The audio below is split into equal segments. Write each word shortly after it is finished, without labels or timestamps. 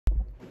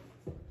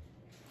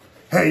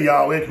Hey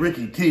y'all, it's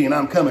Ricky T and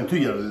I'm coming to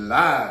you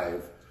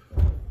live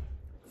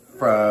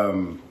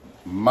from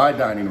my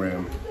dining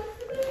room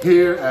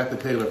here at the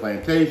Taylor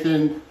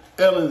Plantation.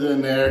 Ellen's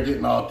in there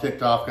getting all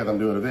ticked off because I'm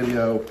doing a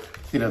video.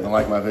 She doesn't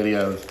like my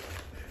videos.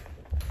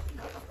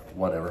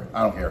 Whatever,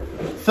 I don't care.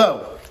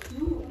 So,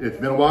 it's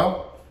been a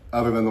while,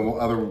 other than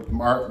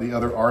the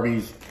other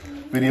Arby's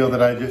video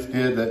that I just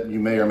did that you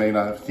may or may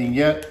not have seen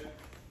yet,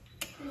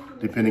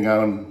 depending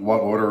on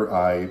what order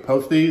I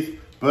post these.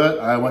 But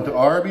I went to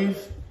Arby's.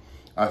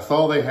 I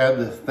saw they had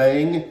this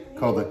thing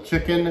called the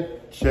Chicken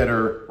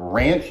Cheddar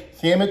Ranch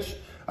Sandwich.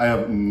 I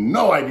have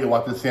no idea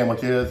what this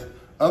sandwich is,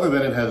 other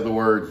than it has the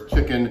words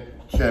chicken,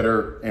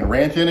 cheddar, and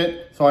ranch in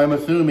it. So I'm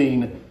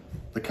assuming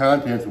the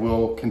contents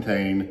will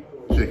contain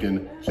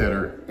chicken,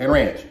 cheddar, and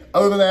ranch.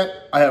 Other than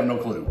that, I have no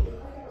clue.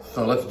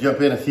 So let's jump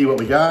in and see what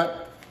we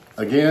got.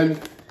 Again,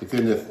 it's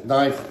in this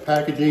nice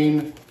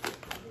packaging.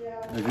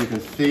 As you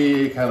can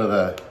see, kind of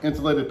the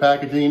insulated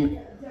packaging.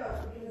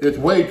 It's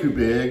way too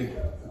big.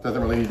 It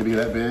doesn't really need to be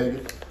that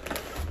big.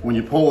 When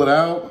you pull it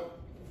out,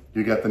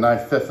 you got the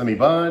nice sesame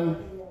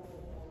bun.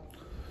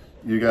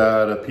 You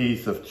got a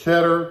piece of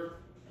cheddar.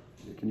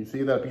 Can you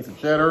see that piece of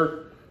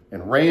cheddar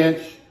and ranch?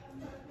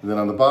 And then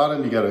on the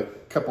bottom, you got a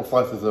couple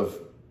slices of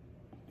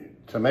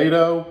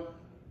tomato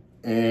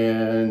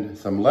and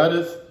some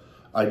lettuce.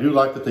 I do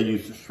like that they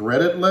use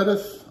shredded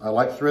lettuce. I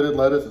like shredded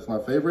lettuce, it's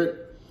my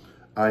favorite.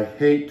 I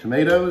hate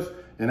tomatoes.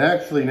 And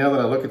actually, now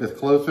that I look at this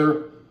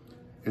closer,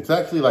 it's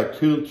actually like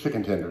 2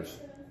 chicken tenders.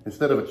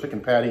 Instead of a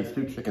chicken patty, it's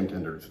 2 chicken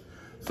tenders.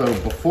 So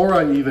before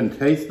I even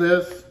taste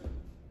this,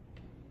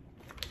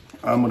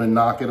 I'm gonna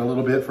knock it a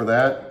little bit for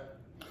that.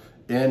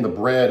 And the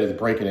bread is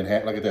breaking in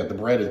half. Look at that, the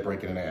bread is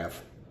breaking in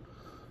half.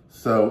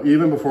 So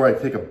even before I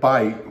take a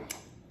bite,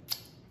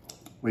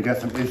 we got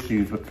some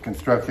issues with the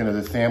construction of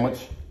this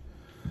sandwich.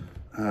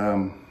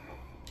 But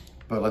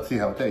let's see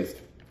how it tastes.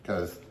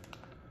 Because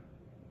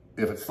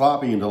if it's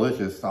sloppy and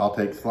delicious, I'll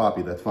take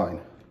sloppy, that's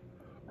fine.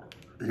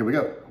 Here we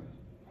go.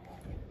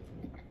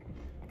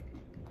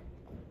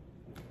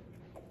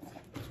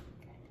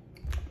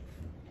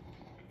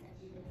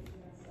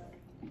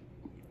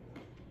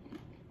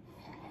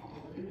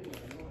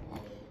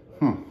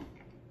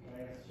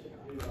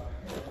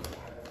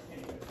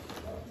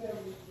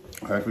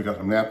 I actually got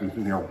some napkins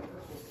in here.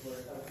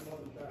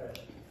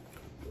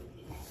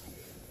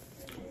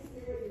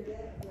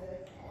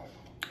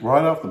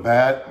 Right off the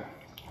bat,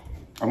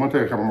 I'm gonna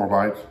take a couple more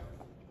bites.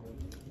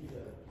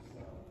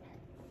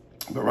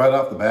 But right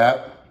off the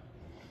bat,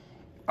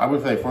 I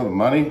would say for the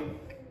money,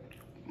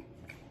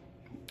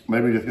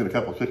 maybe just get a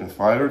couple chicken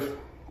sliders.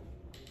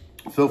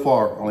 So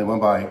far, only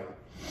one bite.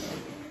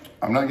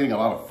 I'm not getting a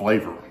lot of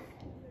flavor.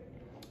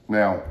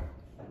 Now,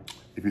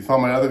 if you saw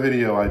my other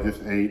video, I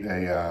just ate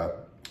a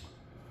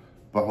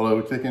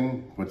buffalo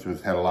chicken, which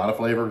had a lot of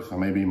flavor, so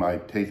maybe my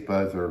taste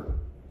buds are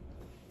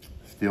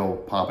still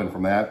popping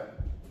from that.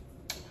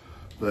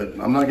 But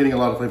I'm not getting a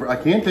lot of flavor. I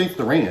can taste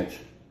the ranch.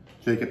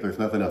 Check if there's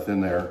nothing else in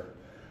there,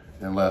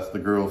 unless the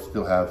girls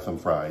still have some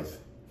fries.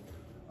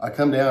 I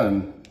come down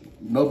and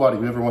nobody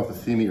who ever wants to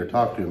see me or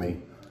talk to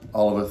me,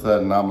 all of a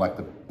sudden I'm like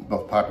the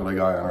most popular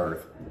guy on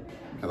earth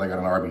because I got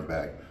an Arby's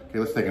bag. Okay,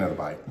 let's take another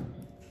bite.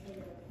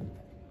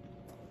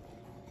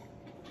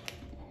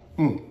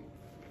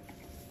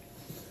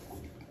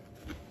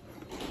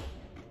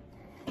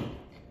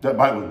 That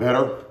bite was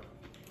better.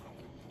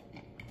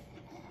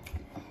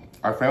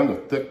 I found the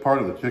thick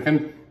part of the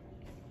chicken.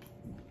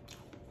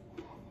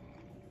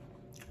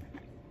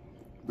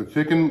 The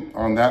chicken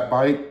on that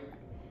bite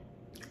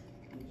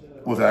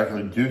was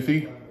actually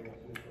juicy.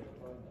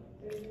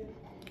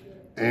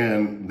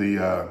 And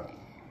the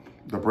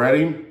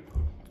breading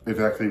is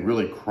actually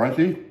really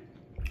crunchy.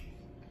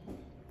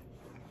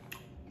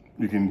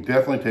 You can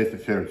definitely taste the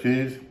cheddar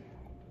cheese.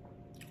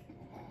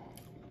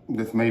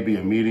 This may be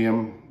a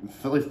medium.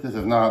 At least this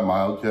is not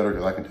mild cheddar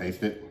because I can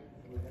taste it.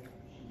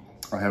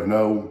 I have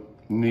no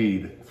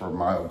need for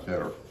mild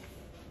cheddar.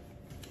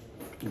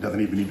 It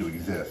doesn't even need to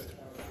exist.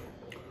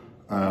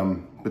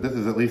 But this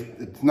is at least,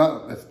 it's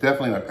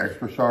definitely not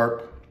extra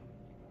sharp,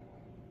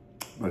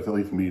 but it's at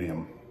least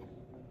medium.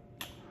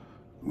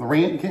 The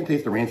ranch, you can't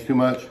taste the ranch too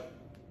much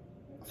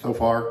so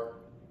far.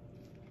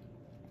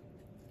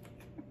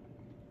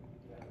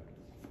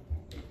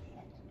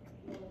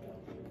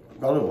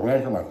 Got a little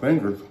ranch on my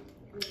fingers.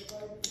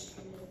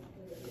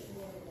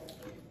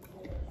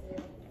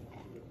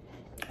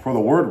 For the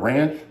word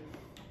ranch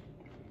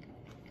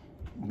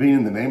being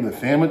in the name of the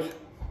sandwich,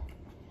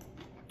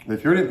 they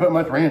sure didn't put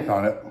much ranch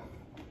on it.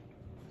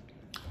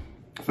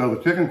 So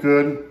the chicken's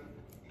good,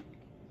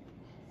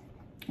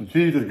 the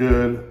cheese is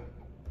good,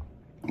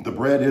 the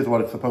bread is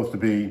what it's supposed to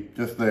be,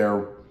 just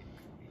there.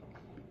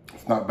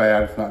 It's not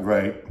bad, it's not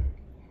great.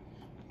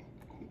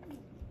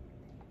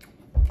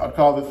 I'd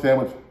call this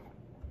sandwich,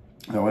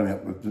 no, wait a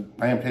minute,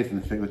 I am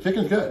tasting the chicken. The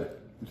chicken's good,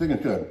 the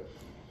chicken's good.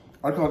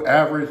 I'd call it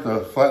average,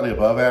 so slightly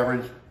above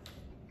average.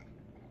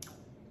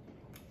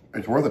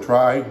 It's worth a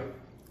try,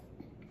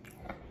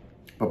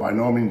 but by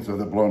no means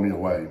does it blow me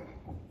away.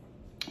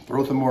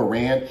 Throw some more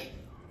ranch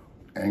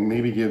and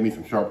maybe give me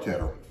some sharp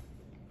cheddar.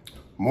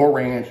 More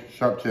ranch,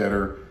 sharp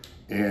cheddar,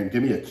 and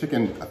give me a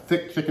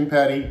thick chicken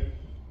patty,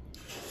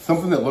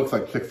 something that looks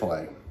like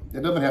Chick-fil-A.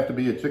 It doesn't have to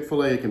be a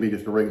Chick-fil-A, it can be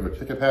just a regular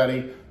chicken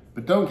patty,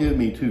 but don't give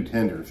me two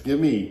tenders. Give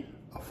me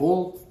a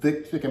full,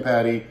 thick chicken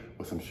patty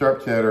with some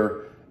sharp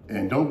cheddar,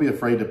 and don't be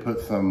afraid to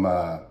put some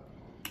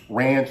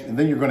ranch, and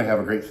then you're gonna have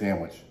a great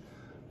sandwich.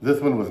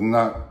 This one was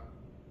not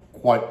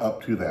quite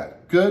up to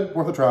that. Good,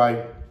 worth a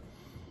try,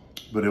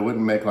 but it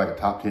wouldn't make like a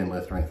top 10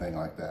 list or anything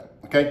like that.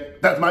 Okay,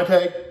 that's my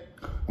take.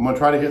 I'm gonna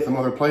try to hit some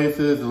other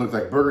places. It looks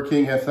like Burger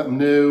King has something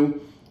new.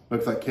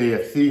 Looks like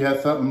KFC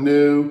has something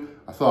new.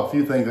 I saw a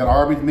few things on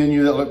Arby's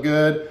menu that look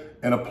good.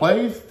 And a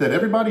place that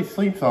everybody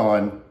sleeps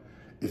on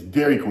is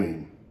Dairy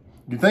Queen.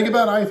 You think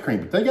about ice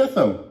cream, but they got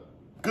some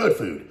good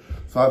food.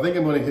 So I think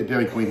I'm gonna hit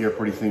Dairy Queen here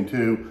pretty soon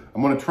too.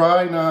 I'm gonna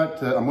try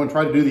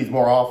to do these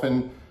more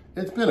often.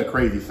 It's been a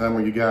crazy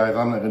summer, you guys.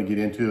 I'm not gonna get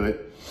into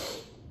it,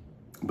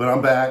 but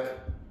I'm back.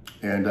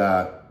 And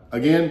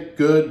again,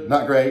 good,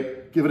 not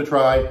great. Give it a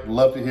try.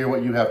 Love to hear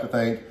what you have to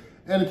think.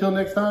 And until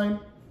next time,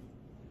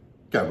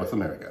 God bless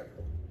America.